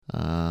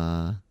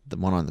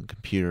one on the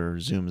computer.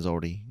 Zoom is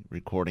already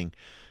recording.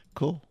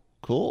 Cool.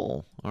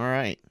 All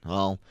right.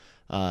 Well,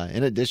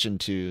 in addition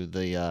to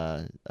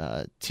the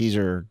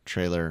teaser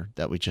trailer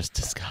that we just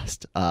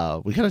discussed,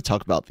 we got to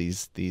talk about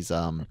these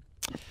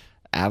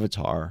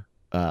Avatar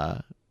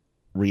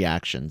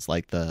reactions,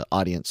 like the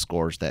audience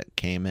scores that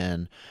came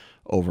in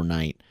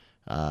overnight.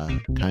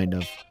 Kind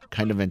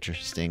of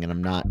interesting, and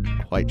I'm not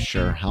quite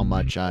sure how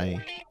much I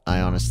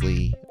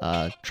honestly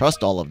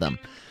trust all of them.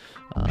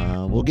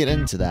 We'll get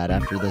into that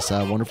after this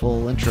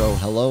wonderful intro.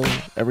 Hello,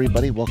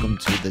 everybody. Welcome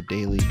to the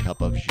Daily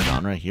Cup of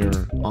Genre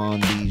here on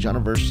the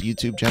Genreverse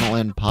YouTube channel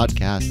and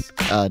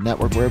podcast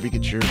network, wherever you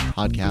get your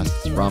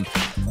podcasts from.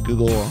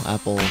 Google,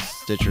 Apple,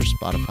 Stitcher,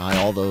 Spotify,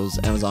 all those,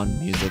 Amazon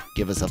Music.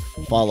 Give us a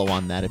follow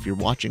on that. If you're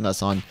watching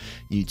us on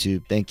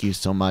YouTube, thank you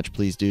so much.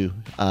 Please do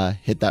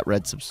hit that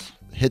red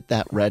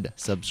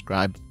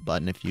subscribe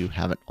button if you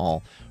haven't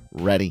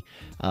already.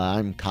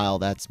 I'm Kyle,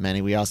 that's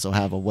Manny. We also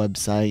have a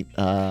website,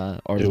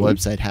 or the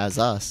website has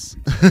us,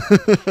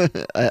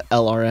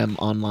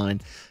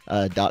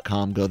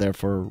 lrmonline.com. Go there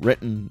for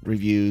written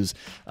reviews,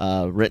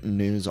 written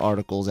news,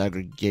 articles,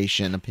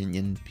 aggregation,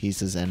 opinion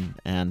pieces,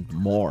 and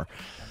more.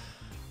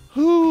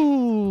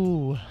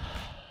 Whoo!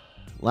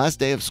 Last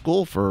day of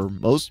school for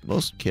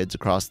most kids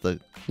across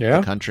the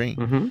country.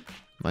 Mm-hmm.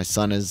 My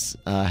son is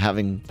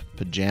having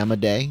pajama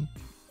day.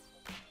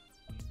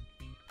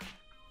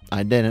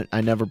 I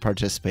never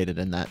participated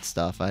in that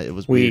stuff. It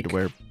was weird to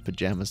wear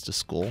pajamas to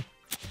school.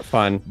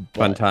 Fun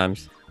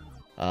times.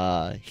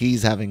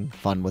 He's having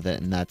fun with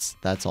it, and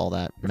that's all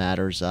that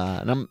matters.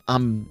 And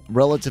I'm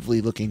relatively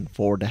looking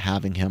forward to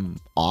having him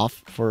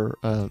off for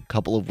a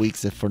couple of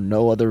weeks, if for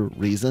no other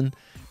reason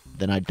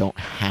than I don't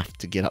have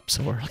to get up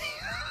so early.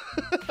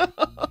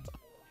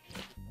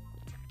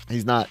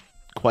 He's not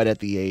quite at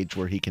the age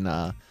where he can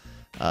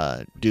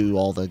do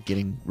all the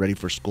getting ready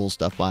for school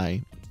stuff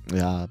by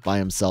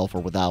himself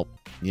or without,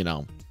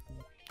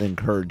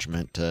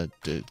 encouragement to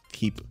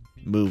keep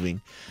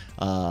moving.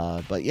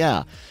 But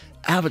yeah,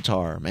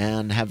 Avatar,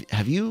 man,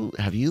 have you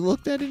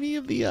looked at any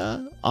of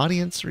the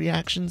audience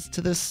reactions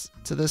to this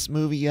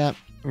movie yet?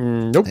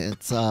 Nope.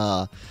 It's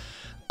I'm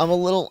a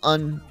little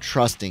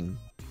untrusting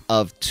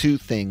of two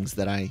things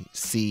that I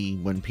see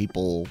when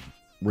people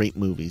rate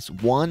movies.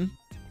 One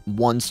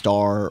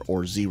star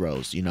or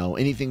zeros,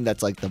 anything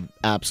that's like the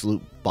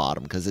absolute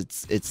bottom, because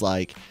it's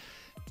like,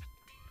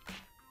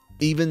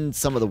 even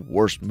some of the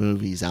worst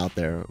movies out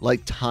there,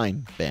 like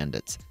Time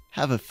Bandits,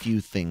 have a few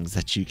things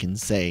that you can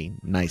say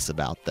nice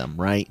about them,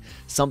 right?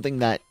 Something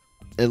that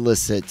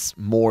elicits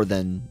more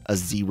than a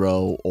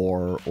 0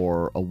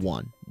 or a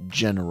 1,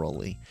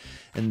 generally.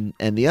 And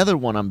the other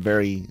one I'm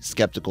very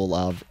skeptical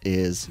of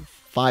is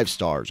 5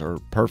 stars or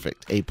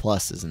perfect, A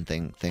pluses and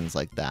things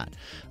like that.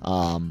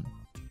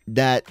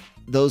 That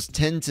those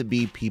tend to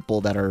be people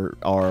that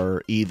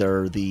are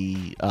either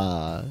the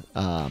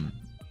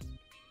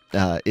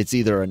it's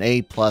either an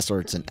A plus or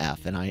it's an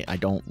F, and I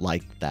don't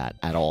like that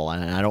at all,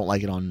 and I don't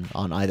like it on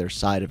either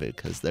side of it,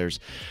 because there's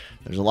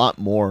a lot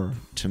more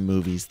to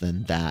movies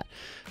than that.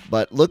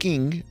 But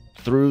looking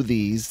through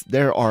these,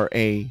 there are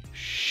a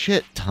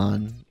shit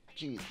ton.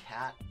 Jeez,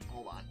 cat,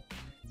 hold on.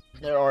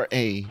 There are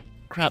a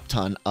crap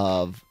ton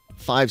of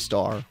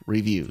 5-star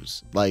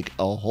reviews, like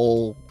a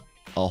whole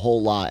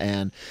lot.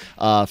 And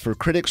for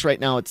critics right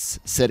now, it's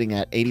sitting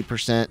at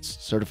 80%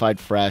 certified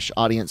fresh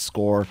audience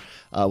score,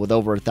 with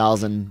over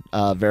 1,000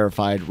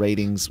 verified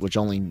ratings, which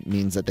only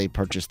means that they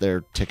purchased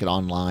their ticket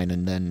online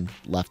and then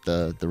left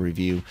the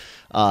review.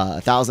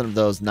 1,000 of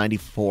those,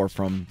 94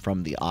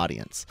 from the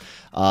audience.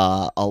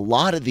 A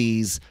lot of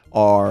these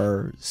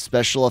are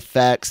special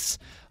effects,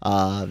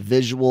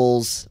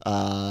 visuals.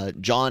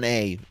 John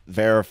A.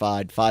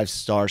 verified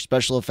 5-star.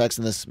 Special effects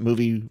in this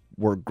movie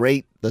were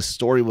great. The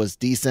story was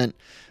decent,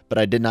 but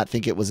I did not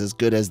think it was as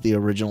good as the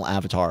original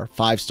Avatar.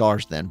 5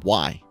 stars then.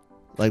 Why?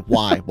 Like,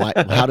 why?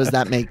 How does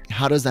that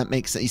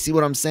make sense? You see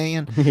what I'm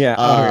saying? Yeah.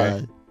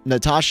 Okay.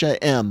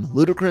 Natasha M.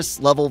 Ludicrous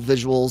level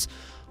visuals.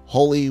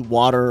 Holy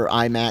water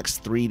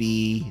IMAX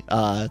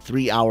 3D.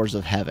 3 hours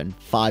of heaven.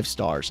 5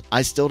 stars.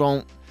 I still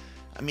don't.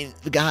 I mean,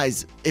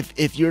 guys,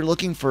 if you're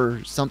looking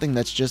for something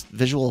that's just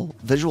visual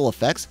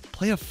effects,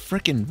 play a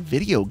freaking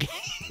video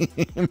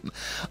game.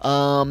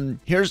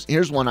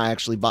 Here's one I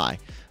actually buy.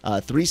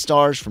 3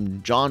 stars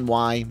from John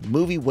Y.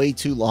 Movie way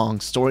too long,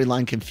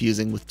 storyline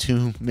confusing with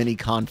too many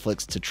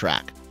conflicts to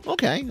track.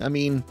 Okay, I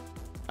mean,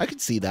 I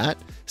could see that.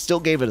 Still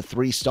gave it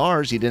 3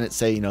 stars. He didn't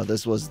say,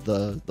 this was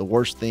the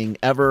worst thing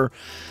ever.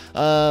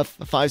 5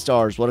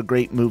 stars. What a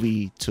great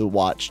movie to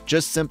watch.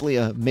 Just simply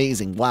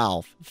amazing.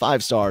 Wow.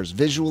 5 stars.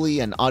 Visually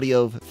and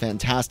audio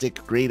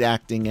fantastic. Great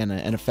acting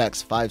and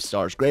effects. 5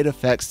 stars. Great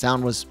effects.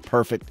 Sound was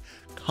perfect.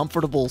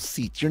 Comfortable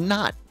seats. You're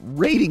not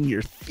rating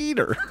your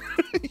theater.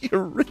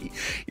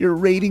 You're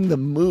rating the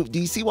movie. Do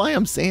you see why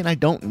I'm saying I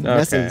don't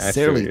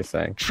necessarily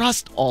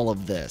trust all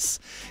of this?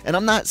 And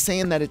I'm not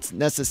saying that it's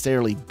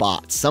necessarily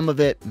bots. Some of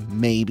it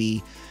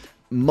maybe.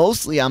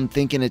 Mostly I'm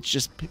thinking it's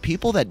just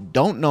people that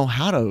don't know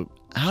how to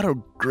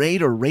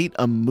grade or rate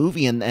a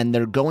movie, and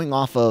they're going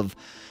off of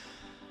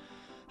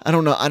I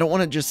don't know. I don't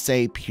want to just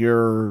say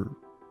pure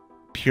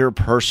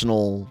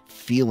personal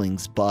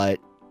feelings, but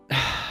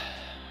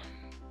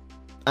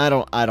I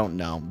don't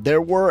know.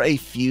 There were a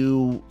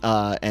few,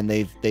 and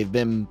they've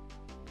been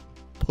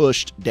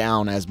pushed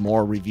down as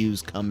more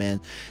reviews come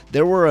in.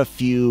 There were a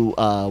few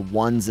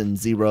ones and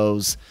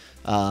zeros,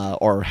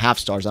 or half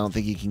stars. I don't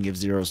think you can give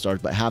 0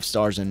 stars, but half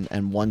stars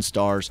and 1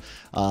 stars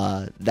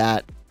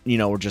that, you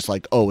know, were just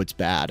like, oh, it's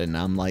bad. And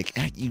I'm like,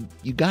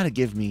 you got to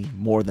give me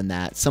more than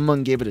that.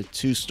 Someone gave it a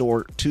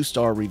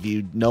 2-star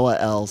review. Noah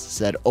L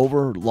said,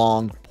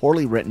 overlong,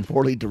 poorly written,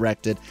 poorly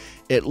directed.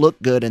 It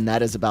looked good, and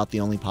that is about the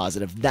only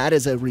positive. That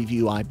is a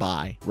review I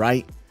buy,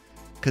 right?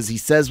 Because he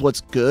says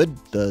what's good,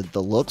 the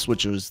looks,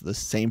 which was the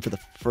same for the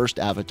first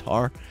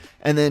Avatar,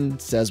 and then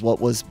says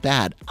what was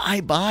bad.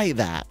 I buy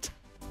that.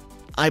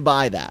 I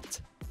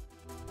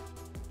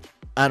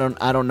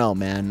don't know,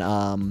 man.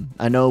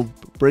 I know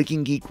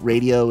Breaking Geek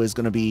Radio is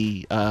going to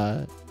be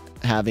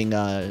having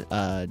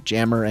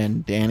Jammer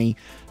and Danny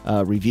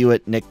review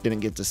it. Nick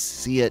didn't get to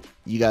see it.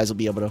 You guys will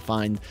be able to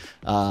find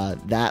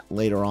that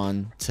later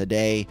on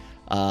today.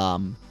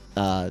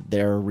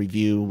 Their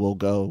review will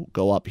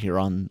go up here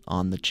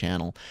on the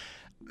channel.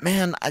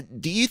 Man,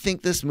 do you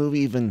think this movie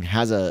even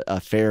has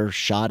a fair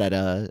shot at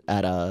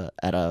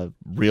a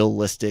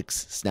realistic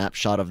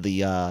snapshot of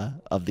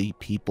the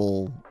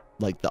people,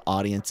 like the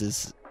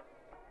audience's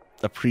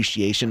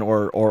appreciation,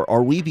 or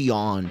are we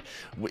beyond?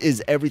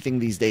 Is everything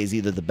these days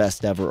either the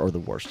best ever or the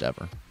worst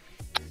ever?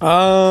 It's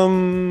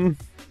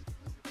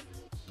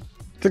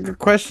a good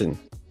question.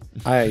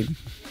 I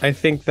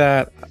think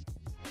that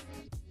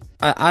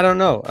I don't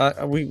know.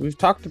 We've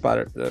talked about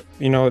it.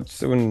 You know,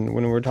 it's when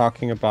we're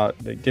talking about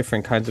the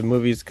different kinds of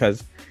movies,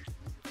 because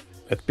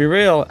let's be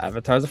real,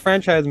 Avatar's a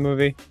franchise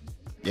movie.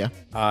 Yeah.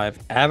 If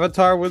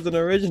Avatar was an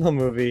original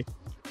movie,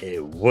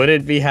 it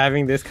wouldn't be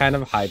having this kind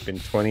of hype in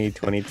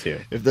 2022.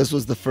 If this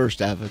was the first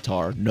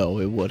Avatar, no,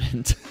 it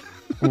wouldn't.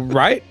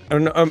 Right?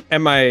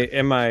 Am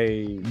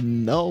I?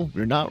 No,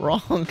 you're not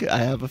wrong. I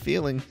have a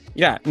feeling.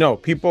 Yeah, no,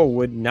 people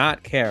would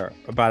not care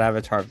about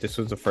Avatar if this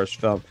was the first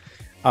film.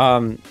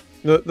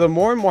 The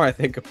more and more I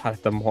think about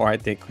it, the more I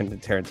think Quentin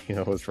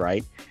Tarantino was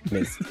right, and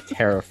it's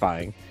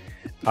terrifying.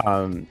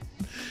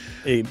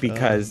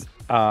 Because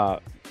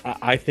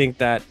I think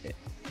that,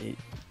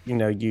 you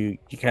know, you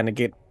kind of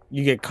get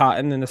caught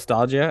in the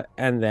nostalgia,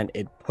 and then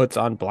it puts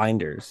on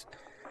blinders.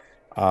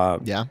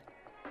 Yeah.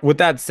 With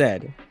that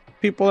said,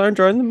 people are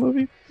enjoying the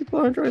movie.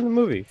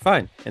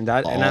 Fine, and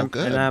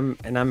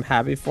I'm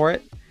happy for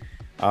it.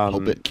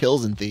 Hope it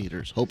kills in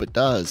theaters. Hope it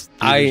does.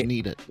 Theaters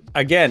need it.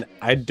 Again,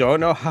 I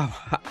don't know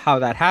how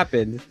that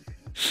happened.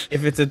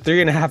 If it's a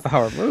 3.5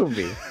 hour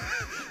movie,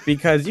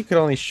 because you could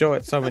only show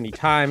it so many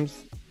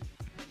times.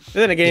 But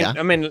then again,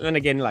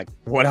 yeah. Like,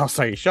 what else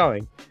are you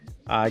showing?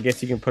 I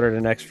guess you can put it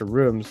in extra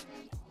rooms.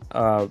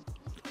 But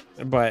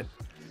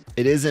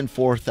it is in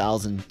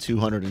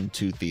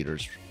 4,202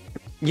 theaters.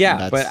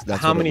 Yeah, that's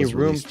how many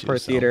rooms per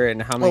theater,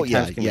 and how many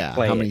times can you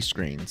play? How many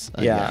screens?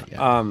 Yeah.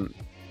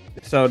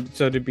 So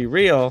to be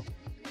real,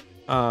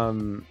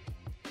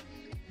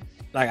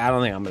 like, I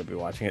don't think I'm gonna be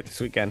watching it this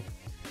weekend.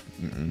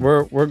 Mm-mm.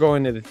 We're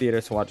going to the theater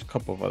to watch a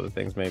couple of other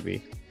things,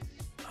 maybe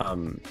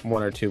 1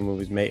 or 2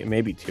 movies,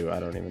 maybe 2. I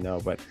don't even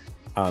know, but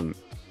I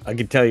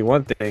could tell you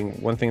one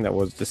thing that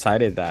was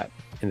decided, that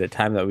in the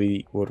time that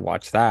we would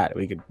watch that,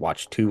 we could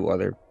watch 2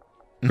 other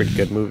pretty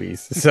good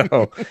movies.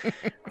 So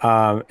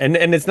and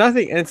it's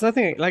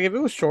nothing like, if it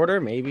was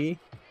shorter, maybe,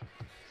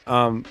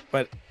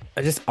 but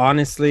I just,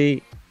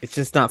 honestly, it's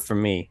just not for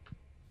me,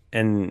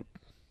 and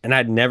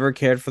I'd never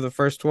cared for the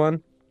first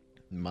one.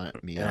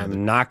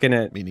 I'm not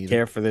gonna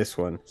care for this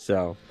one.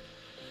 So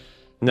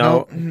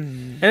no.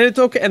 And it's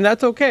okay, and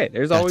that's okay.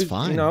 There's always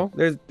fine. You know,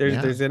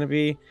 there's gonna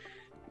be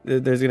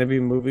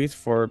movies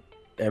for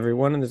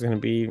everyone, and there's gonna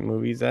be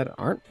movies that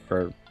aren't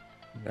for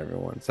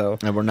everyone. So,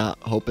 and we're not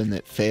hoping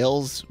that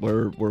fails.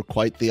 We're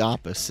quite the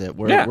opposite.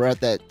 We're at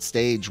that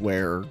stage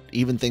where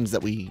even things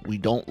that we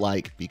don't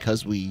like,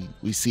 because we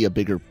see a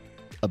bigger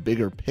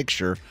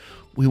picture,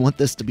 we want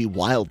this to be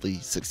wildly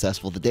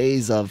successful. The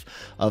days of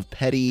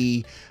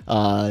petty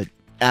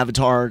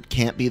Avatar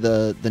can't be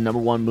the number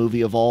 1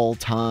 movie of all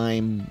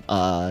time.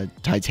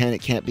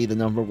 Titanic can't be the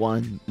number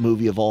 1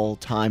 movie of all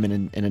time.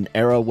 And in an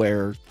era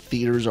where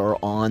theaters are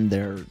on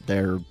their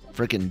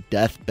freaking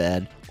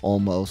deathbed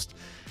almost,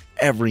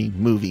 every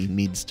movie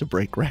needs to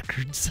break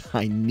records.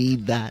 I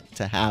need that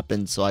to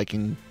happen so I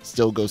can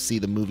still go see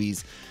the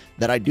movies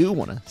that I do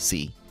want to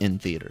see in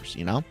theaters,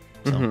 you know?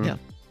 So, yeah.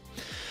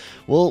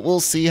 We'll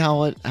see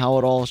how it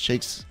all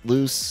shakes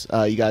loose.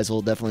 You guys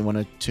will definitely want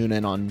to tune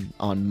in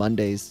on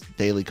Monday's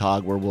Daily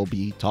COG, where we'll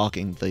be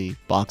talking the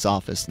box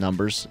office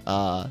numbers.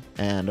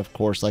 And of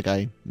course, like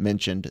I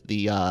mentioned,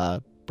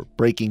 the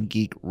Breaking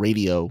Geek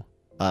Radio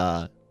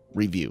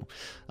review,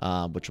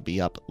 which will be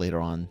up later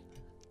on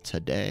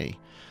today.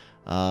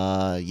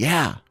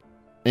 Yeah.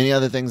 Any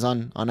other things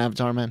on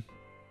Avatar, man?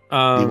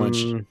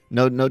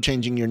 No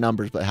changing your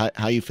numbers, but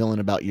how you feeling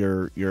about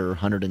your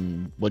 100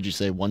 and, what'd you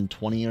say,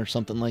 120 or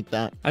something like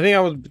that? I think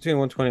I was between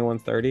 120 and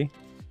 130.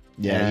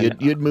 Yeah,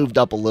 and you'd moved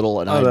up a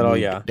little, and a I little,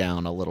 moved yeah.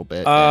 down a little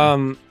bit.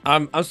 Yeah.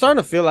 I'm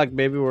starting to feel like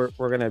maybe we're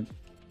gonna.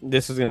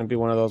 This is gonna be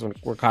one of those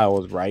where Kyle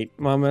was right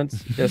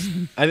moments. Just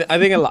I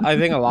think I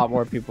think a lot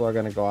more people are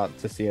gonna go out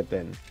to see it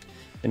than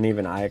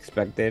even I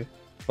expected.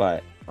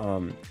 But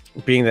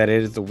being that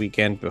it is the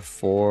weekend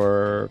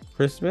before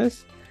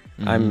Christmas,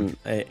 and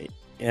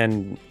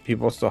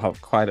people still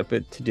have quite a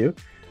bit to do.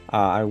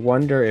 I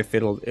wonder if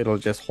it'll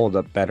just hold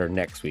up better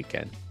next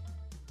weekend.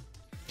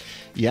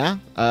 Yeah,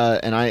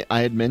 and I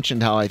had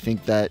mentioned how I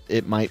think that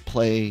it might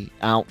play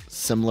out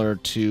similar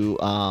to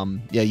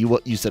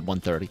you said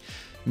 130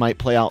 might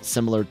play out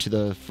similar to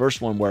the first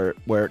one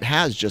where it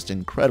has just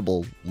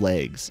incredible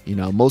legs. You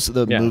know, most of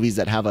the movies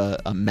that have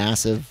a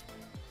massive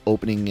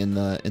opening in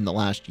the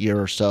last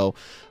year or so,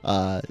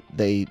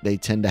 they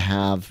tend to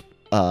have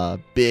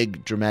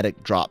big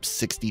dramatic drops.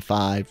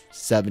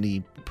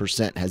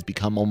 65-70% has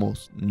become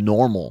almost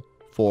normal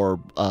for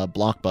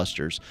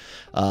blockbusters.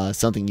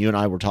 Something you and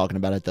I were talking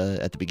about at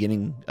the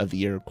beginning of the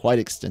year quite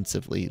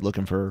extensively,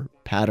 looking for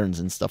patterns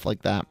and stuff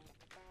like that.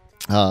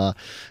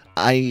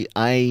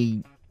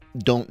 I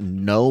don't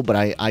know, but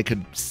I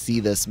could see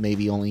this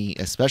maybe only,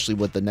 especially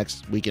with the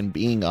next weekend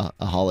being a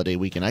holiday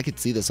weekend, I could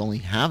see this only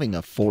having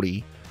a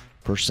 40%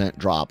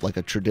 drop, like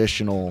a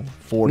traditional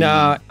 40.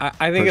 No,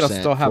 I think it'll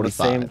still have 45. the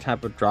same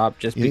type of drop,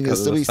 just You think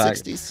because it'll of still the be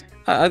fact. 60s?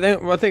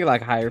 I think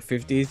like higher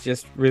 50s,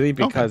 just really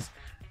because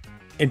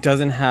it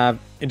doesn't have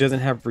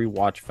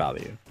rewatch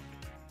value.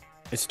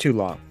 It's too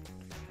long.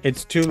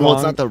 It's too long. Well,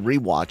 it's not the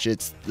rewatch.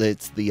 It's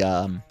the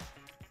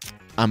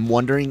I'm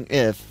wondering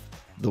if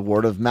the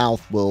word of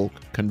mouth will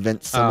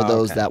convince some of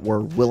those that were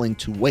willing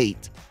to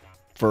wait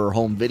for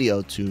home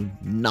video to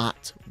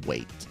not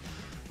wait.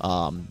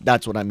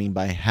 That's what I mean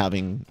by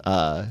having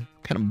kind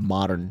of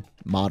modern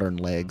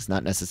legs,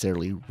 not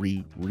necessarily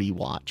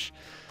rewatch.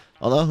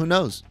 Although who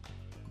knows?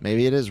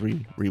 Maybe it is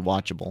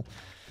rewatchable.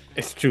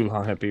 It's too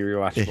long to be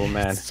rewatchable,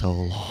 man. It's so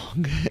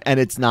long, and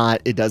it's not.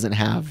 It doesn't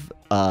have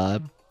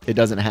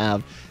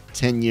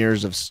 10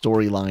 years of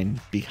storyline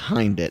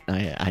behind it.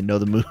 I know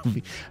the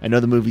movie. I know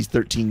the movie's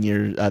 13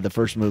 years. The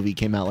first movie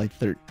came out like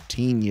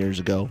 13 years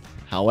ago.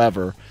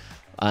 However,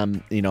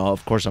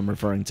 of course, I'm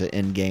referring to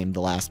Endgame,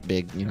 the last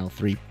big,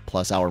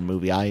 3+ hour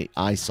movie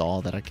I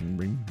saw that I can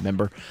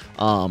remember.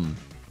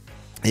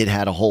 It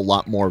had a whole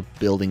lot more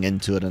building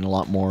into it and a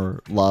lot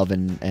more love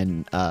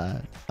and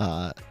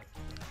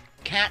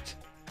Cat,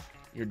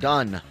 you're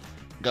done.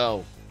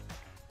 Go.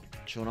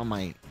 Chewing on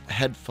my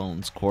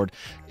headphones cord.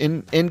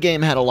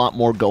 Endgame had a lot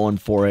more going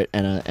for it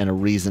and a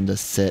reason to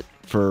sit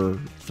for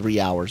 3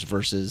 hours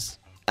versus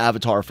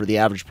Avatar for the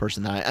average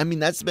person.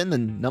 That's been the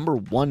number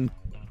one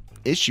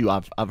issue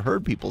I've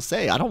heard people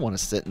say. I don't want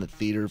to sit in the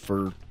theater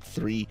for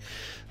 3+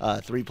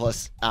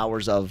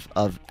 hours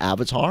of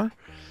Avatar.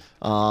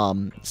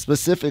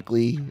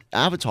 Specifically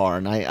Avatar,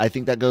 and I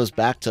think that goes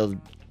back to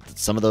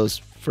some of those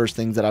first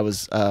things that I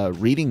was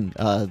reading.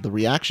 The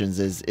reactions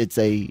is it's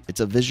a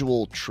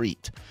visual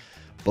treat,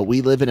 but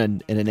we live in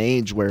an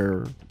age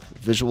where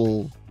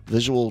visual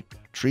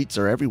treats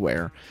are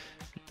everywhere.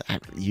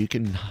 You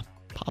can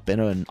pop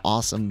into an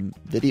awesome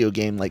video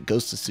game like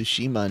Ghost of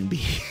Tsushima and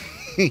be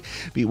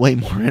way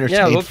more entertained.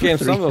 Yeah, those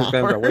games. Some of those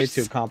games are way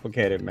too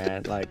complicated,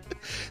 man. Like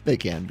they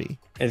can be.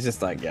 It's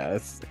just like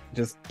it's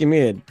just give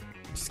me a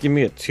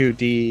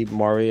 2D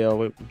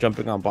Mario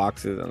jumping on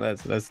boxes and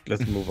let's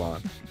move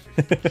on.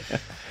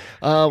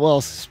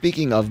 Well,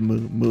 speaking of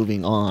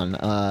moving on,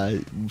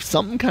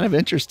 something kind of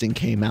interesting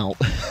came out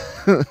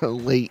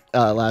late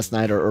last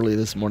night or early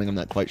this morning. I'm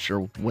not quite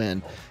sure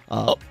when.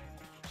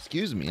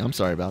 Excuse me. I'm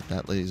sorry about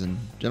that, ladies and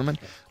gentlemen.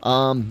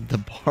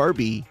 The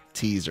Barbie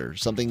teaser,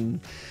 something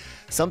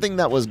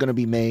that was going to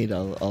be made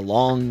a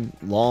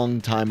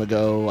long time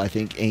ago. I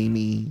think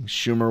Amy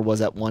Schumer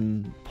was at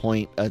one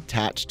point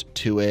attached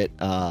to it,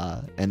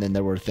 and then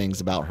there were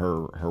things about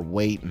her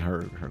weight and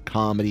her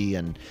comedy,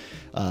 and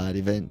it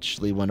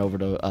eventually went over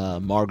to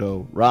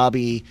Margot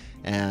Robbie,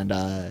 and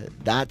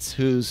that's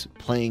who's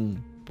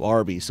playing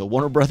Barbie. So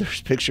Warner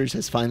Brothers Pictures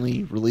has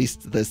finally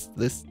released this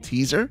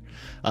reps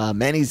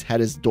Manny's had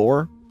his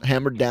door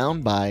hammered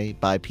down by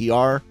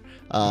PR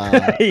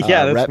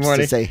reps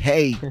morning. to say,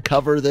 hey,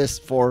 cover this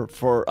for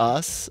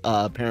us.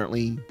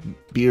 Apparently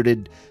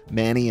bearded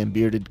Manny and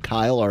bearded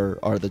Kyle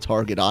are the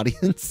target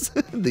audience.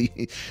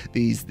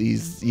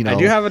 these I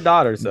do have a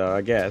daughter, so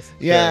I guess.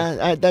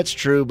 Yeah, that's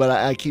true, but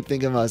I keep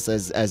thinking of us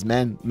as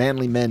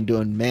manly men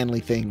doing manly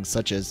things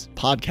such as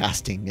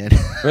podcasting. And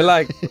we're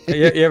like,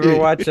 you ever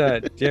watch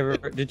did you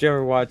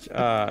ever watch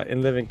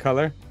In Living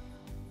Color?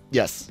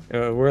 Yes.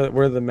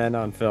 We're the men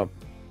on film.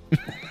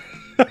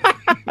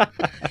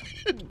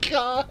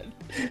 God.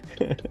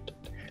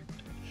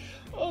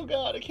 Oh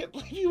God, I can't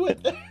believe you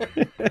went there.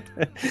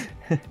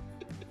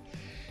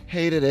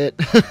 Hated it.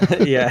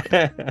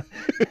 Yeah.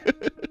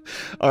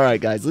 All right,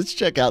 guys, let's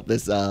check out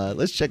this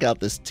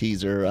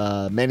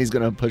teaser. Manny's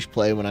gonna push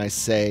play when I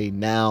say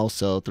now.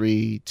 So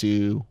 3,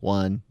 2,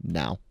 1,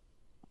 now.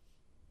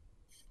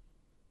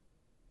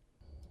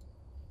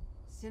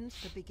 Since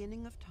the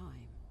beginning of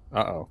time.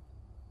 Uh-oh.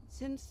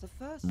 Since the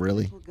first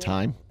Really? little girl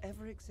Time?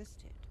 ever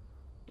existed,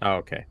 Oh,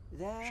 okay.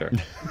 there Sure.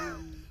 have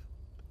been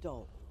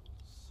dolls.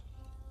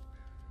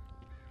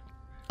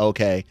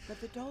 Okay,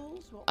 But the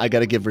dolls were I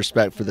gotta give always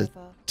respect for the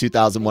forever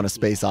 2001: A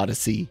Space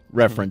Odyssey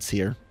reference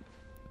here.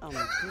 until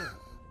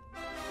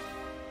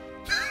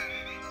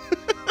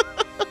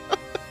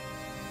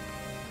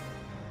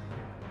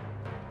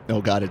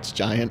Oh God, it's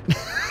giant.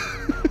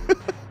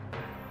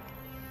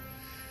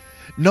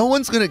 No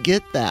one's gonna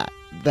get that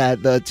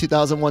the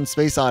 2001: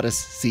 Space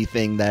Odyssey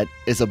thing that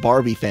is a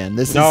Barbie fan.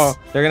 This No, is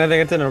they're gonna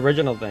think it's an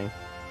original thing.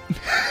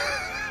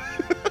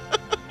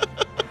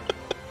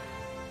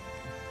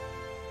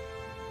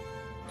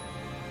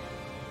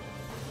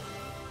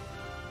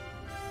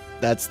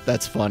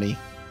 that's funny.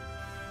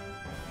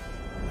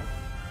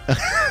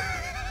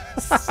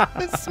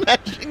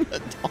 Smashing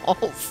the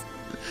dolls.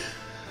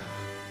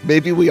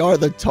 Maybe we are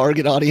the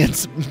target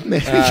audience.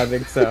 I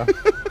think so.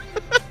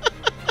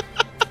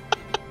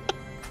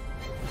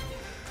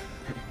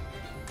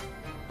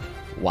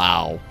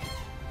 Wow,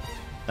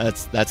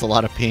 that's a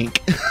lot of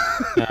pink.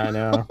 I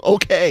know.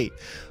 Okay,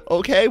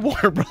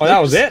 Warner Brothers. Oh,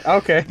 that was it?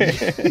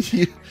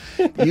 Okay.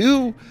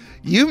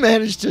 you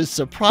managed to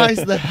surprise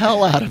the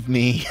hell out of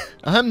me.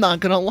 I'm not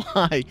gonna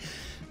lie,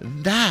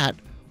 that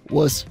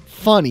was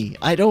funny.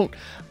 I don't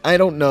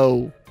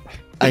know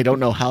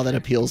how that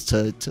appeals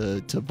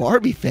to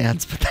Barbie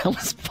fans, but that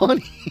was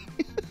funny.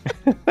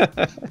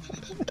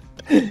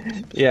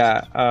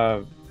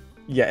 Yeah.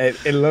 Yeah.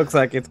 It looks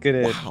like it's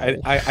gonna. Wow.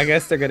 I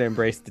guess they're gonna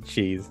embrace the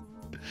cheese.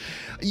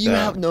 You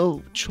have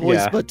no choice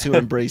Yeah. but to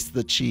embrace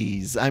the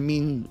cheese. I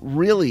mean,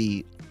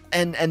 really,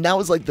 and that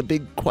was like the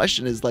big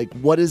question is like,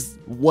 what does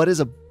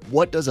a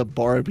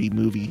Barbie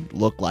movie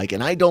look like?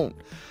 And I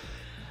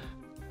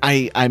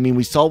mean,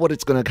 we saw what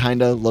it's going to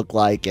kind of look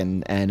like,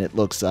 and it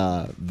looks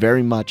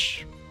very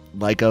much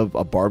like a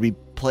Barbie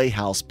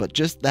playhouse, but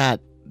just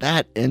that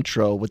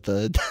intro with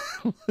the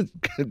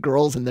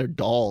girls and their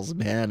dolls,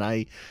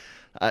 man,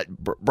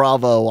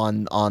 bravo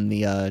on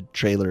the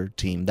trailer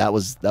team. That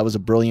was a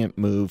brilliant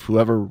move.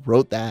 Whoever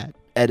wrote that,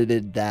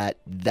 edited that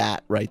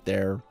right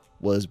there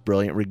was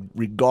brilliant.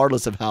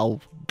 Regardless of how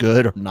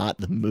good or not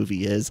the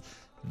movie is,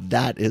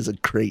 that is a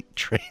great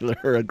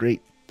trailer,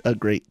 a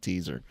great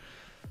teaser.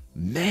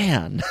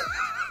 Man,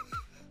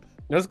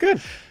 It was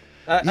good.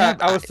 Yeah,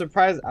 I was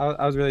surprised.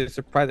 I was really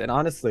surprised, and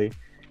honestly,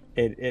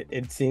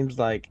 it seems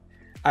like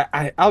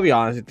I'll be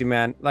honest with you,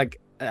 man. Like,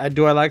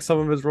 do I like some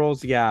of his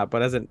roles? Yeah,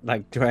 but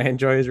do I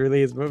enjoy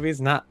his movies?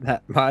 Not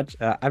that much.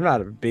 I'm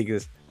not a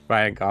biggest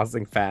Ryan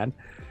Gosling fan.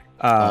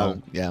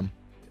 yeah,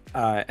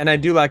 And I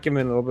do like him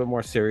in a little bit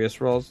more serious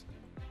roles.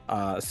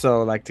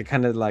 So like to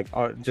kind of like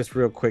just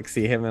real quick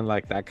see him in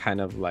like that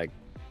kind of like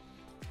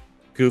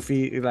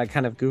goofy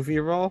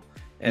role,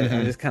 and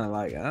I'm just kind of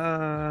like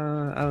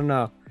I don't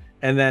know.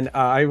 And then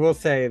I will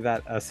say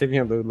that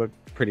Simeon Liu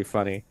looked pretty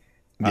funny.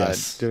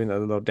 Yes. Doing the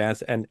little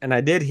dance, and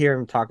I did hear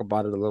him talk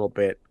about it a little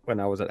bit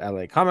when I was at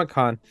LA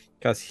Comic-Con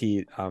because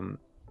he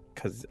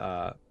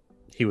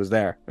was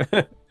there.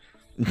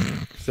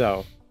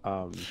 So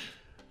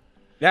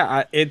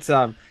yeah, it's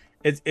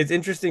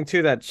interesting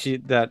too that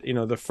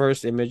the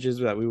first images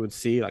that we would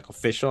see like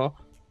official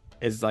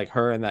is like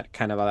her in that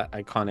kind of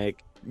iconic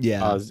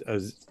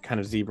kind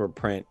of zebra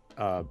print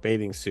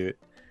bathing suit.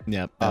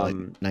 Yeah, like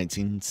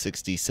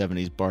 1960s,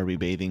 70s Barbie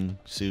bathing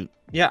suit.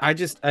 Yeah,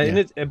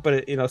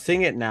 but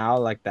seeing it now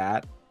like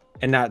that,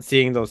 and not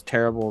seeing those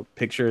terrible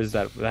pictures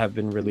that have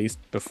been released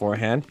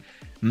beforehand,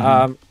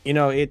 I don't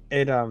know if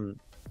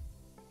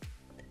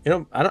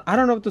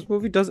this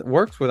movie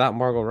works without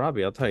Margot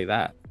Robbie. I'll tell you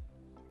that.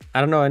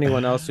 I don't know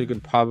anyone else who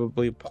could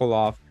probably pull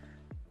off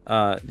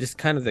just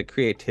kind of the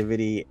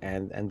creativity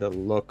and the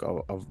look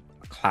of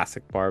a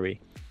classic Barbie.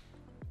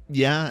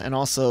 Yeah, and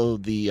also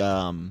the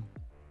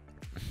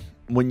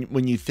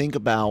when you think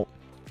about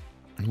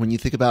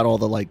all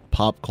the like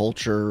pop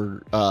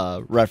culture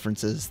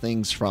references,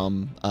 things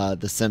from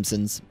The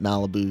Simpsons,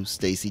 Malibu,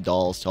 Stacy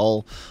dolls, to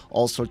all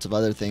sorts of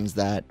other things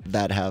that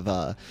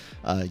have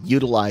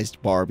utilized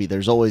Barbie,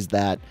 there's always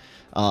that.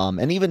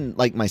 And even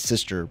like my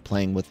sister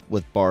playing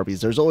with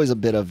Barbies, there's always a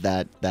bit of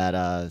that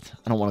I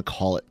don't want to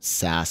call it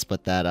sass,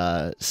 but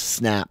that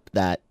snap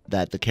that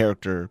the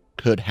character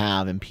could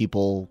have, and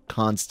people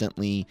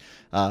constantly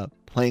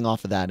playing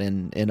off of that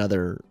in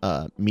other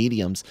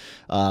mediums.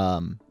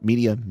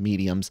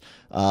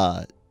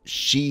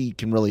 She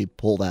can really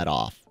pull that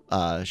off.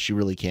 She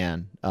really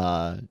can.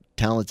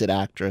 Talented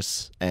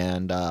actress,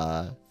 and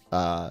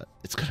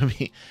it's gonna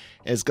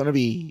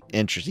be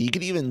interesting. You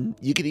could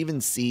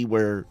even see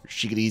where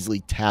she could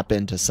easily tap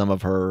into some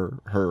of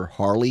her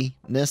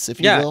Harley-ness, if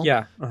you will,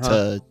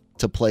 to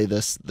play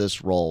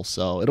this role.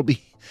 So it'll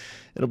be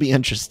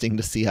interesting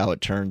to see how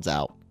it turns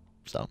out.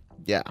 So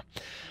yeah.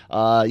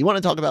 You want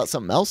to talk about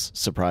something else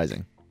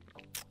surprising?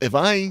 If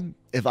I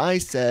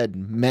said,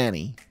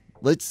 Manny,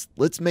 let's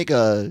make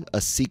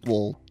a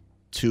sequel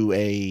to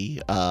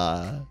a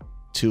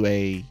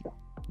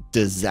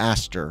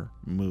disaster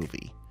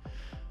movie.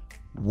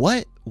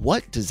 What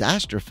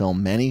disaster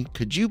film, Manny,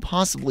 could you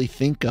possibly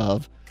think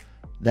of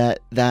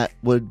that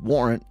would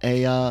warrant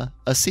a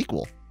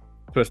sequel.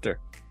 Twister,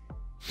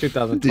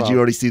 2012. Did you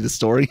already see the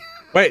story?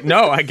 Wait,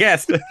 no, I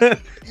guessed.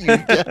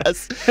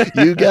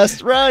 You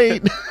guessed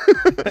right.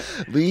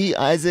 Lee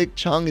Isaac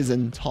Chung is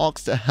in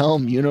talks to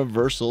helm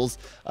Universal's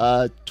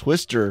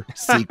Twister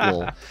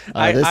sequel.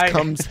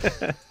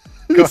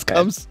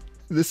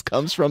 This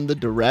comes from the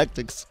direct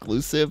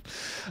exclusive.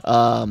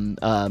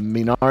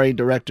 Minari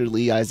director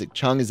Lee Isaac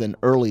Chung is in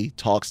early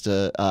talks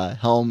to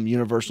helm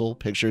Universal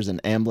Pictures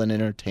and Amblin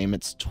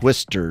Entertainment's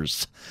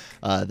Twisters,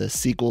 the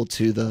sequel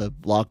to the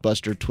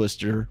blockbuster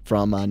Twister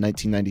from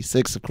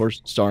 1996, of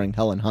course, starring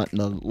Helen Hunt and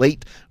the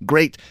late,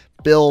 great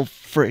Bill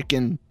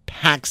frickin'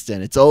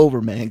 Paxton. It's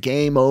over, man.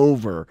 Game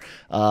over.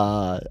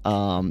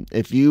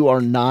 If you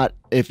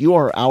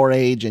are our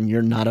age and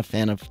you're not a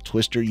fan of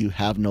Twister, you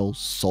have no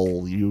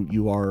soul.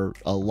 You are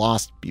a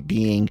lost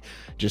being.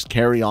 Just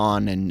carry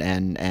on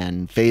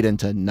and fade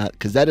into nut,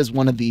 because that is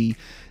one of the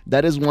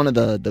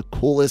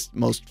coolest,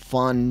 most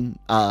fun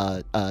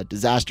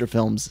disaster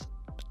films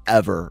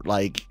ever.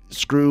 Like,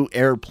 screw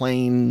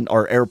Airplane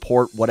or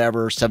Airport,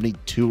 whatever,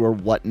 72 or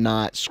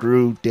whatnot.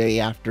 Screw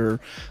Day After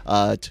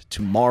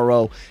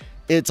Tomorrow.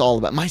 It's all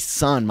about my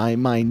son. My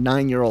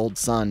 9-year-old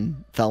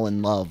son fell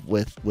in love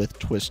with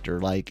Twister.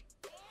 Like,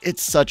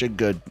 it's such a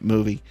good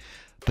movie.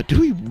 But do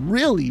we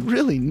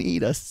really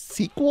need a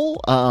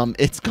sequel?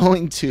 It's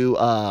going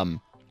to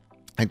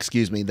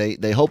excuse me.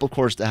 They hope, of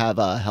course, to have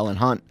Helen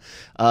Hunt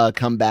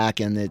come back,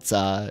 and it's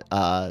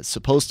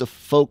supposed to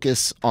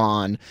focus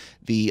on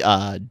the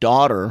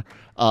daughter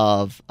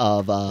of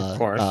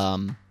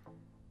Helen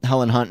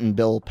Hunt and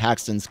Bill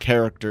Paxton's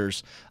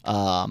characters.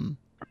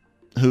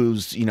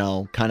 Who's,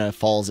 kind of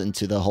falls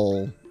into the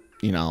whole,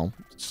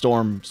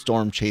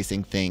 storm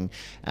chasing thing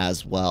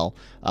as well.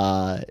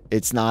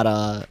 It's not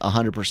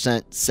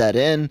 100% set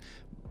in.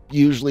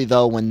 Usually,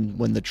 though,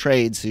 when the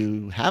trades,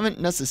 who haven't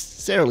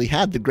necessarily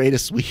had the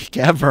greatest week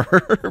ever,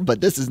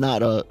 but this is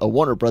not a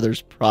Warner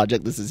Brothers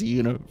project, this is a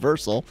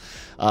Universal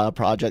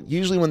project.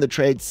 Usually when the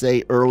trades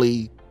say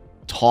early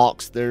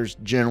talks, there's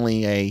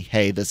generally a,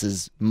 hey, this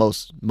is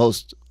most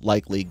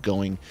likely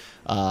going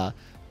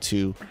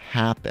to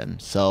happen.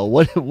 So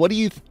what do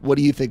you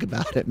think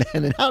about it,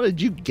 man? And how did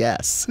you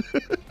guess?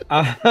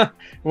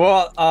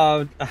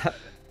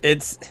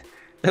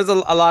 There's a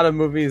lot of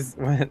movies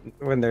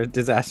when they're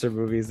disaster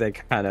movies, they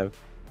kind of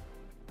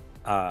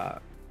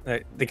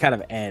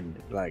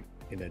end like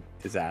in a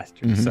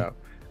disaster. Mm-hmm. So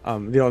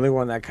the only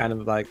one that kind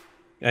of like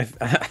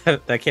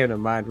that came to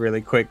mind really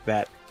quick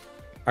that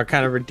are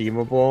kind of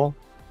redeemable,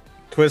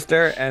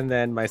 Twister, and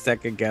then my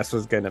second guess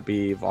was gonna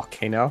be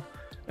Volcano.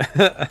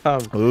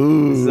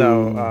 Ooh,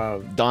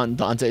 so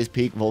Dante's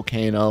Peak,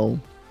 Volcano.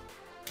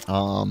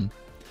 I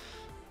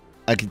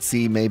could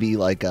see maybe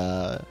like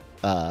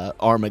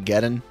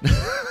Armageddon,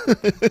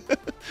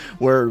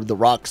 where the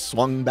rock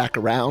swung back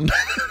around.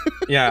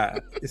 Yeah.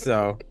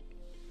 So.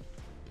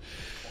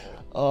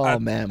 Oh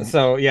man.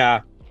 So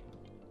yeah.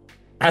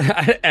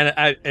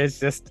 It's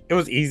just, it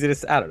was easy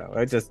to. I don't know.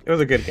 It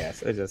was a good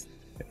guess.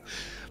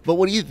 But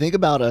what do you think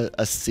about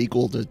a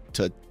sequel to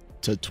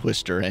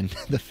Twister, and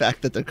the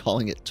fact that they're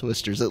calling it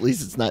Twisters? At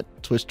least it's not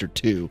Twister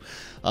 2.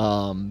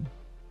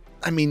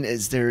 I mean,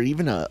 is there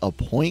even a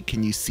point?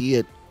 Can you see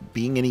it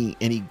being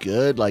any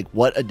good? Like,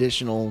 what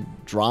additional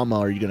drama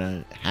are you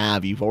gonna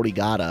have? You've already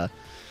got a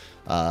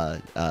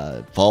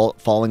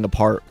falling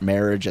apart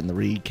marriage and the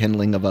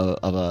rekindling of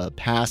a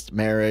past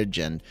marriage,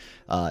 and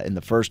in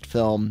the first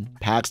film,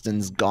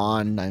 Paxton's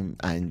gone.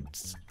 I'm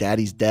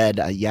Daddy's dead.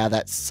 Yeah,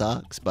 that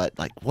sucks. But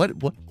like,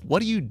 what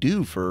do you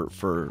do for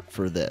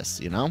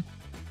this?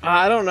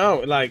 I don't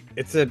know. Like,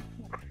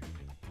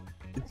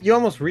 you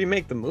almost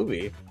remake the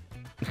movie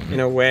in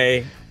a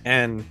way,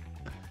 and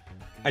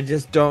I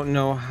just don't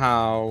know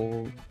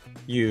how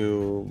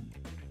you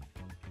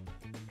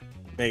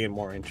make it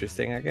more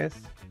interesting, I guess.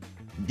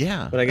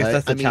 Yeah. But I guess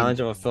that's the challenge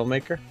of a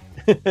filmmaker.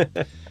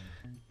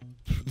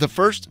 The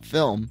first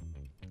film,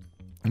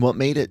 what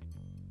made it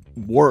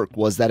work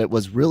was that it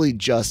was really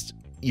just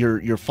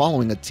you're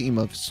following a team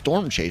of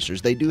storm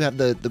chasers. They do have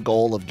the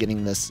goal of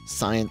getting this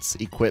science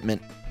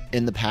equipment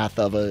in the path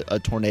of a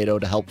tornado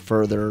to help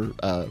further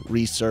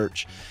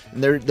research.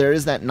 And there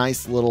is that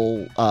nice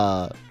little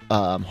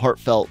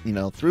heartfelt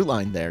through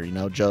line there.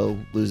 Jo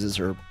loses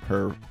her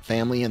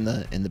family in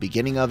the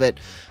beginning of it.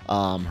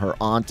 Her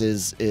aunt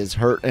is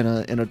hurt in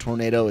a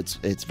tornado.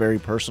 It's very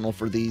personal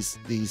for these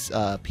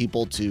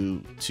people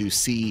to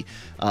see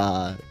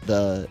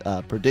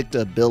the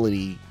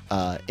predictability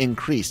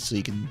increased, so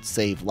you can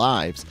save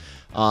lives.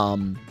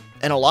 And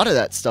a lot of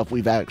that stuff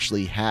we've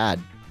actually had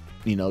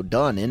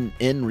done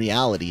in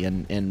reality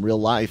and in real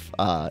life,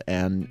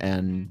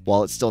 and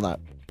while it's still not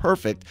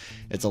perfect,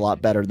 it's a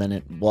lot better than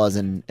it was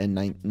in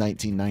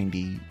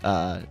 1990,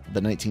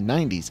 the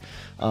 1990s.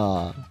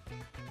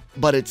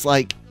 But it's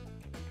like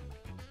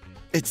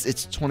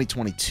it's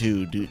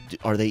 2022.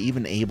 Are they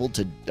even able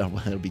to?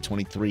 It'll be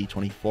 23,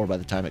 24 by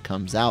the time it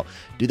comes out.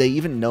 Do they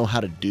even know how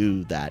to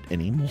do that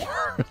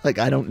anymore? Like,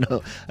 I don't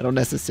know. I don't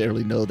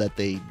necessarily know that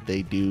they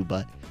do,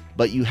 but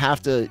but you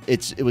have to.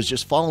 It was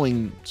just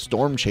following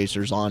storm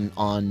chasers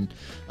on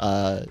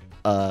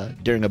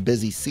during a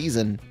busy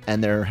season,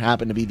 and there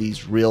happen to be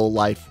these real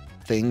life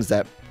things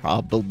that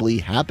probably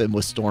happen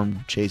with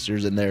storm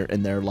chasers in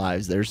their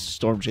lives. There's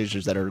storm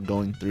chasers that are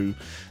going through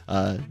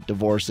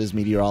divorces,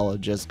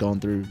 meteorologists going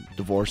through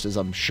divorces,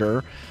 I'm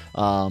sure.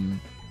 I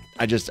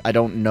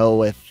don't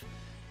know if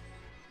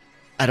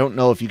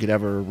you could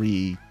ever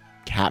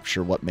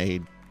recapture what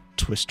made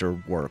Twister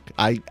work.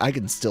 I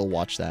can still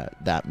watch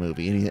that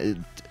movie.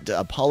 And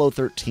Apollo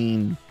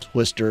 13,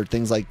 Twister,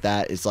 things like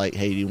that. It's like,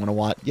 hey, do you want to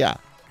watch? Yeah,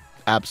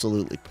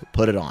 absolutely.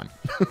 Put it on.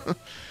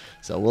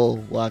 So we'll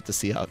have to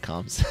see how it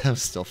comes. It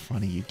was still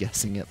funny you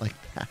guessing it like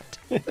that.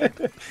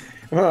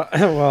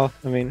 well,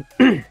 I mean,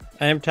 I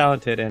am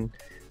talented, and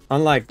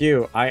unlike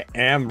you, I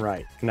am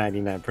right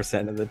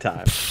 99% of the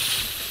time.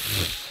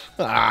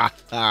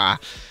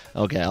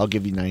 Okay, I'll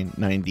give you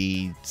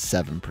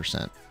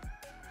 97%.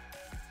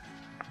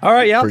 All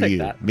right, yeah, I'll For take you.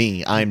 that.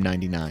 Me, I'm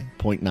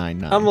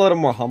 99.99. I'm a little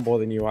more humble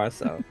than you are,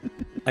 so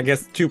I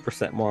guess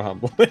 2% more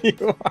humble than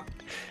you are.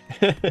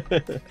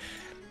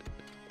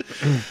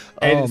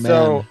 And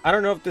so I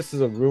don't know if this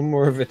is a rumor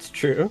or if it's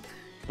true,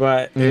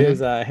 but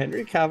is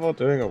Henry Cavill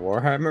doing a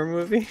Warhammer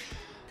movie?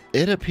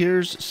 It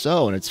appears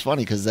so, and it's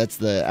funny because that's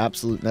the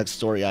absolute next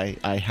story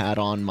I had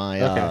on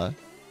my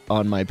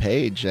on my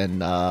page,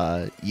 and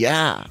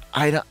yeah,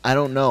 I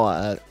don't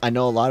know. I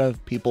know a lot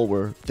of people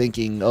were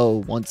thinking,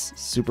 oh, once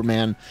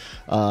Superman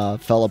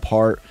fell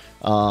apart,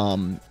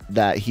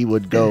 that he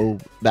would go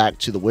back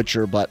to The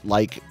Witcher, but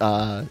like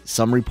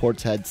some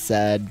reports had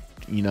said,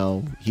 you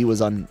know, he was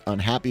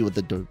unhappy with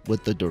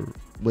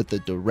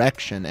the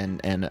direction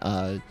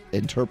and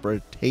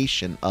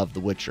interpretation of The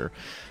Witcher,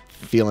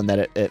 feeling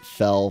that it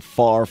fell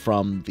far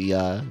from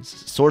the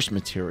source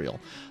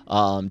material.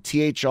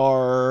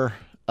 THR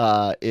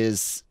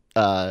is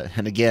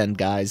and again,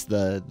 guys,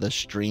 the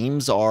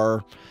streams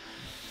are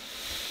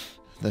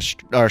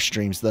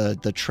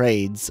the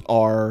trades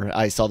are,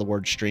 I saw the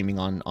word streaming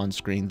on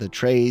screen. The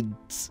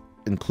trades,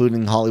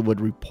 including Hollywood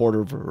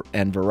Reporter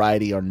and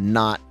Variety, are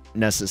not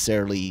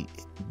necessarily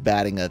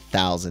batting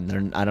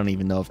 1,000. I don't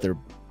even know if they're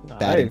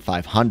batting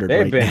 500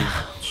 they've right been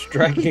now.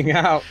 striking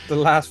out the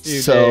last few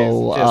days.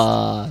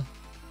 So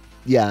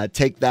yeah,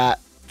 take that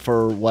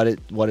for what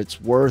it's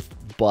worth.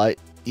 But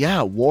yeah,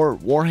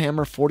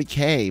 Warhammer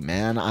 40K,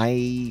 man.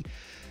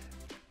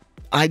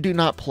 I do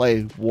not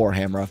play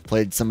Warhammer. I've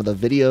played some of the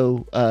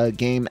video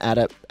game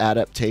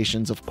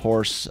adaptations, of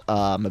course.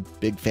 I'm a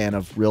big fan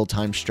of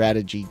real-time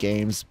strategy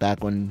games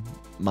back when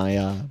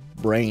my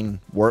brain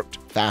worked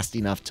fast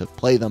enough to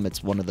play them.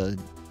 It's one of the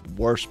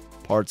worst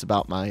parts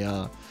about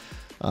my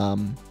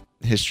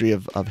history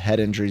of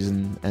head injuries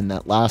and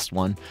that last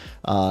one.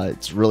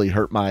 It's really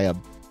hurt my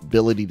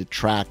ability to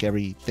track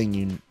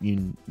everything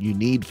you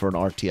need for an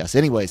RTS.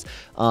 Anyways,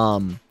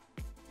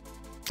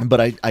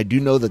 but I do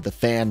know that the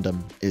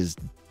fandom is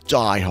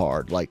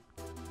diehard, like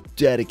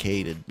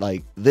dedicated.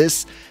 Like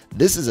this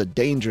is a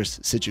dangerous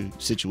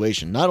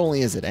situation. Not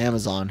only is it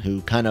Amazon,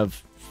 who kind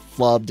of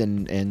flubbed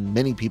in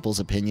many people's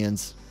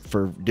opinions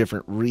for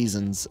different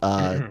reasons,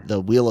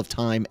 the Wheel of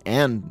Time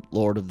and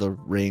Lord of the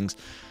Rings,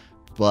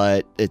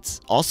 but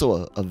it's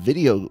also a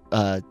video,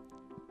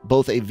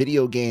 both a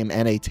video game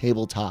and a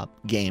tabletop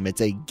game.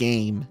 It's a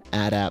game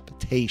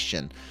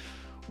adaptation,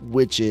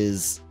 which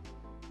is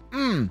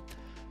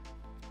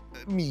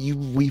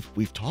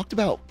we've talked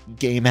about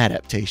game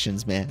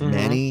adaptations, man.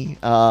 Manny,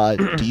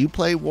 do you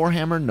play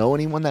Warhammer? Know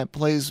anyone that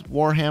plays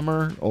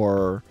Warhammer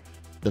or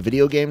the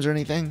video games or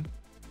anything?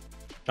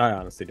 I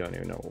honestly don't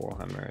even know what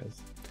Warhammer is.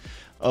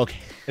 Okay.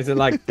 Is it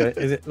like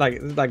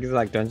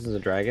Dungeons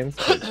and Dragons?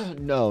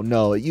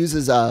 No. It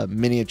uses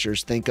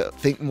miniatures. Think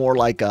more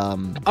like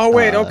Oh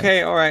wait,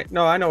 okay, all right.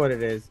 No, I know what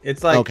it is.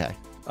 It's like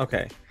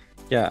okay,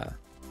 yeah.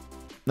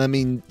 I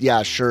mean,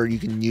 yeah, sure, you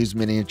can use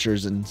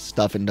miniatures and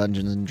stuff in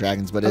Dungeons and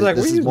Dragons, but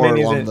this is more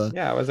along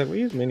I was like, we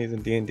use minis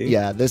in D&D.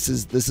 Yeah, this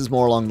is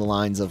more along the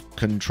lines of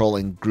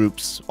controlling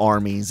groups,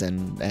 armies,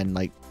 and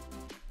like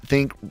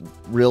think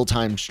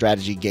real-time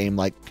strategy game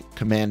like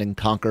Command and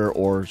Conquer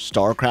or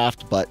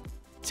StarCraft, but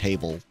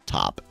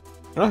tabletop.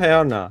 Oh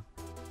hell no!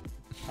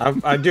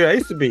 I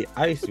used to be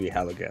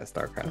hella good at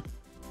StarCraft.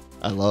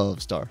 I love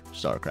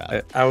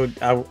StarCraft.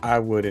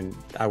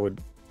 I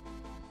would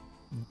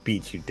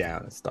beat you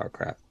down at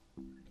StarCraft.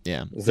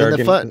 Yeah,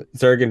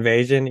 Zerg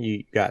invasion.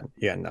 You got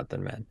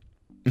nothing, man.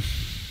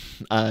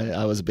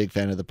 I was a big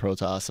fan of the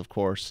Protoss, of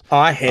course. Oh,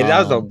 I hated.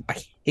 I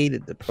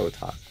hated the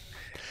Protoss.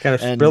 Kind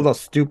of build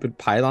those stupid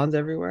pylons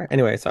everywhere.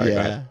 Anyway, sorry. Go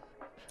ahead.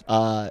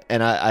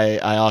 And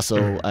I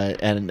also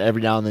and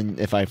every now and then,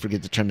 if I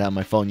forget to turn down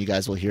my phone, you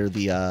guys will hear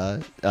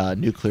the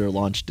nuclear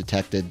launch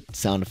detected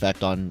sound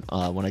effect on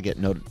when I get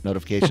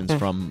notifications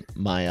from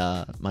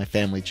my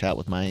family chat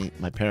with my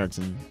parents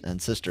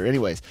and sister.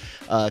 Anyways,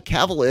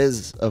 Cavill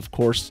is, of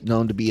course,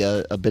 known to be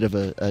a bit of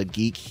a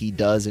geek. He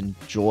does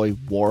enjoy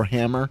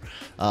Warhammer,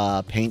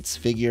 paints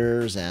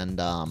figures, and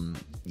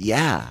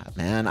Yeah,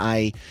 man.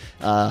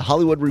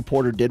 Hollywood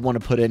Reporter did want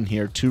to put in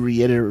here to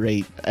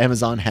reiterate,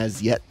 Amazon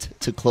has yet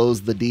to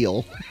close the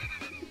deal.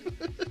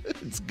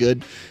 It's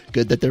good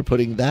that they're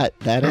putting that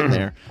in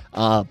there.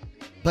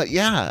 But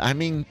yeah, I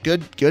mean,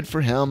 good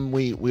for him.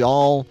 We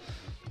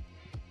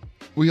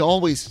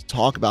always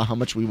talk about how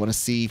much we want to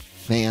see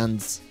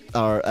fans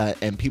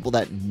and people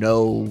that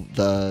know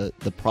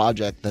the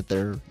project that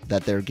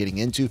they're getting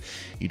into.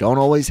 You don't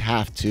always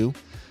have to,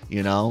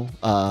 you know.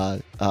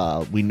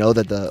 We know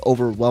that the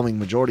overwhelming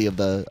majority of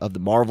the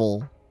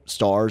Marvel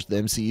stars, the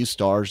MCU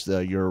stars,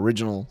 your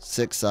original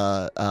 6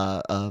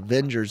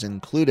 Avengers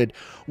included,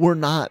 were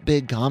not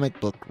big comic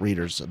book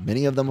readers.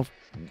 Many of them,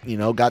 you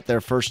know, got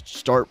their first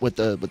start with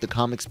the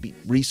comics,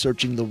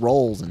 researching the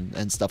roles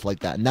and stuff like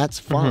that, and that's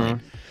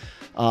fine.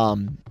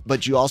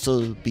 But you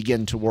also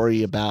begin to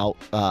worry about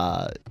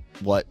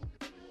what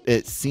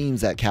it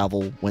seems that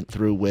Cavill went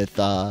through with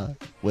The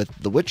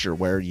Witcher,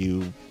 where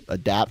you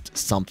adapt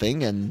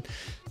something and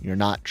you're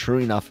not true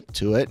enough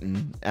to it,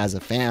 and as a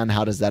fan,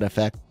 how does that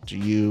affect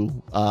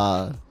you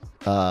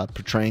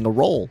portraying a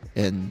role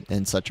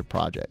in such a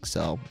project?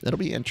 So it'll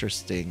be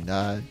interesting.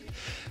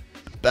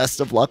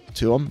 Best of luck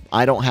to him.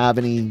 I don't have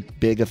any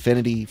big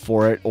affinity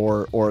for it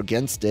or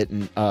against it,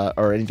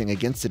 or anything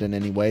against it in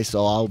any way,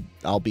 so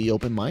I'll be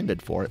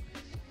open-minded for it.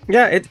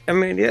 Yeah,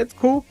 it's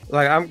cool.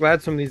 Like, I'm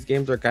glad some of these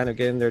games are kind of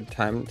getting their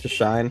time to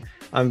shine.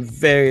 I'm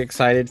very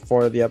excited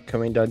for the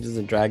upcoming Dungeons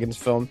and Dragons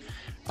film.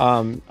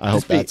 I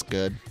hope that's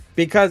good,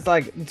 because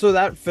so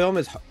that film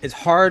is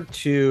hard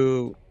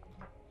to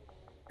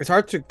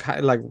kind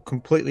of like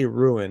completely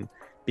ruin,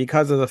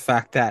 because of the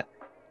fact that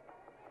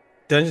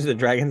Dungeons and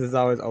Dragons is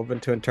always open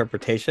to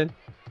interpretation,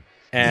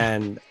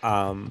 and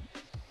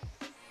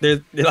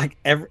there's like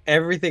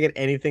everything and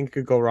anything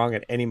could go wrong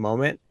at any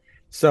moment.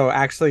 So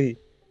actually,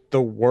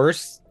 the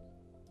worse,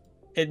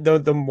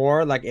 the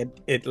more like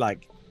it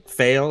like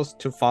fails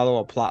to follow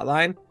a plot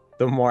line,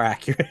 the more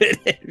accurate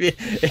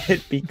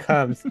it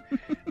becomes.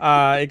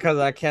 Because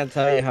I can't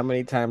tell you how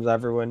many times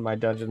I've ruined my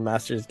Dungeon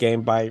Master's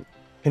game by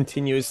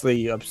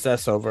continuously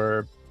obsess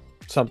over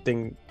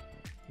something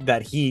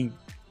that he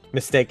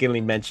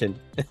mistakenly mentioned.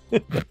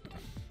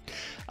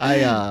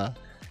 I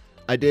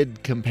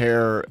did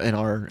compare in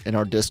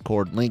our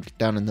Discord, link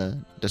down in the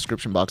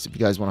description box if you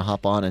guys want to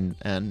hop on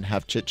and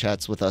have chit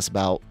chats with us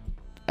about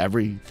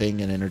everything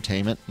in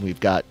entertainment. We've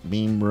got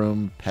meme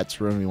room,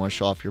 pets room, you want to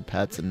show off your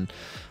pets, and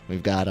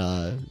we've got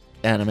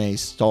anime,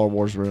 Star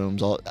Wars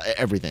rooms,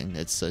 everything.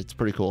 It's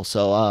pretty cool.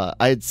 So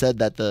I had said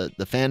that the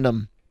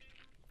fandom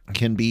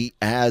can be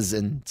as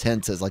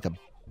intense as like a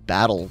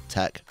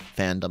BattleTech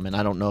fandom, and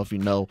I don't know if you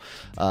know,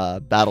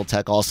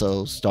 BattleTech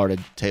also started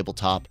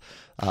tabletop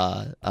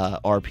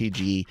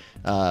RPG,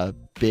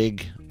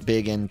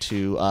 big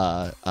into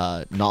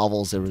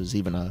novels. There was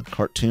even a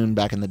cartoon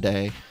back in the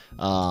day,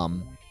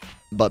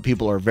 but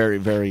people are very,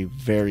 very,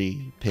 very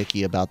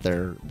picky about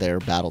their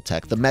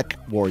BattleTech. The Mech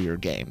Warrior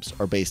games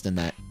are based in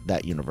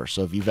that universe,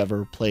 so if you've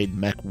ever played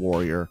Mech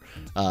Warrior,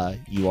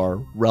 you are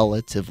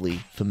relatively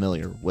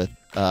familiar with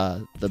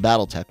the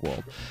BattleTech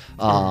world.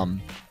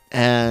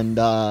 And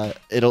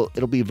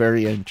it'll be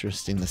very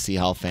interesting to see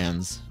how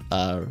fans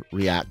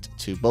react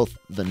to both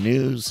the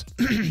news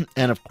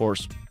and, of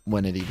course,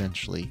 when it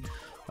eventually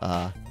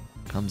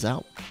comes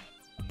out.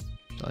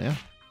 So yeah,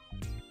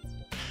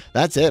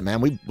 that's it, man.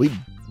 We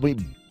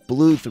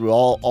blew through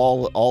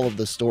all of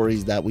the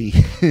stories that we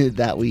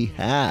that we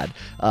had.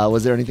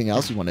 Was there anything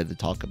else you wanted to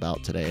talk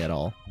about today at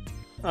all?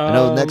 I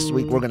know next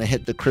week we're gonna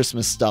hit the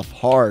Christmas stuff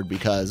hard,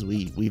 because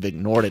we've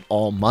ignored it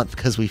all month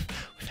because we've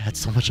had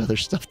so much other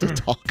stuff to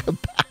talk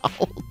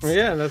about.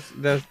 Yeah,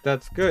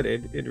 that's good.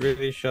 It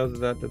really shows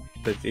that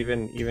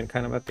even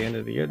kind of at the end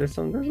of the year, there's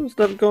some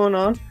stuff going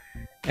on,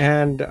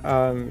 and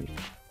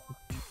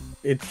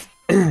it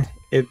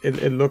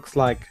looks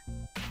like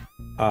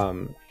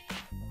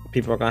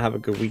people are gonna have a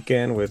good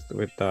weekend with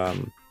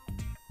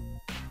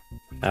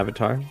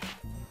Avatar,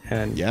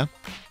 and yeah.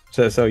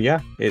 So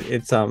yeah,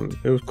 it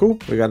was cool.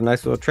 We got a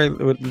nice little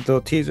trailer,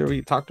 little teaser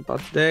we talked about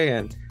today,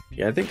 and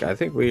yeah, I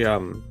think we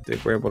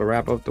were able to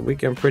wrap up the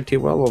weekend pretty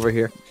well over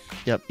here.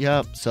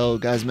 Yep. So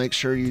guys, make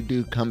sure you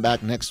do come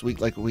back next week,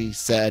 like we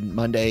said,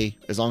 Monday.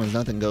 As long as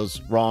nothing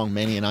goes wrong,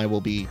 Manny and I will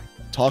be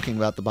talking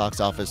about the box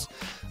office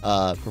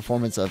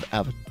performance of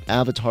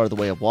Avatar: The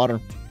Way of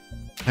Water.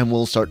 And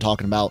we'll start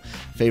talking about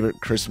favorite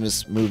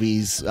Christmas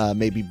movies,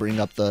 maybe bring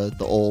up the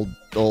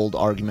old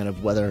argument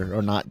of whether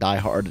or not Die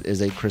Hard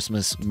is a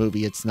Christmas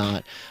movie. It's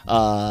not.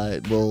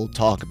 We'll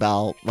talk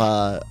about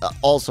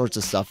all sorts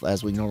of stuff,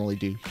 as we normally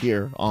do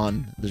here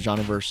on the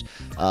Genreverse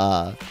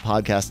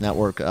Podcast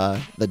Network,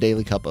 the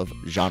Daily Cup of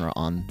Genre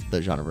on the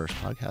Genreverse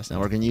Podcast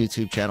Network and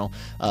YouTube channel.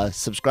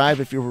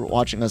 Subscribe if you're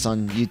watching us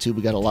on YouTube.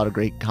 We got a lot of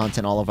great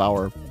content. All of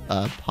our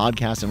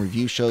podcast and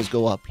review shows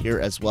go up here,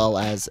 as well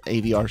as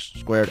AVR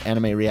Squared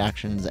anime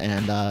reactions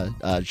and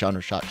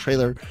Genre Shot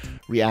trailer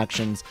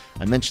reactions.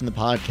 I mentioned the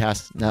podcast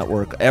Podcast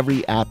Network,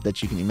 every app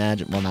that you can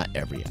imagine. Well, not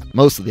every app.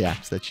 Most of the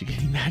apps that you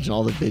can imagine,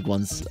 all the big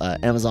ones.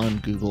 Amazon,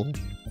 Google,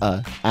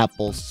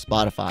 Apple,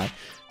 Spotify,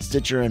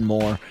 Stitcher, and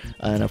more.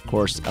 And of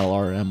course,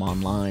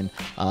 lrmonline.com,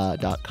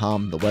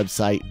 the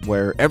website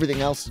where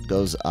everything else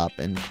goes up,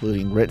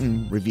 including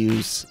written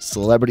reviews,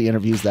 celebrity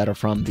interviews that are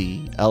from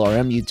the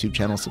LRM YouTube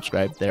channel.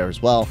 Subscribe there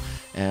as well.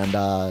 And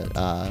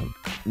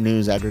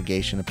news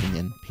aggregation,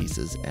 opinion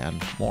pieces,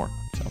 and more.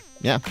 So,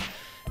 yeah.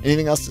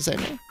 Anything else to say,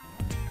 man?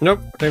 Nope.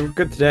 I think we're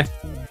good today.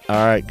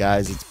 All right,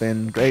 guys. It's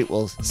been great.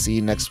 We'll see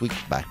you next week.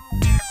 Bye.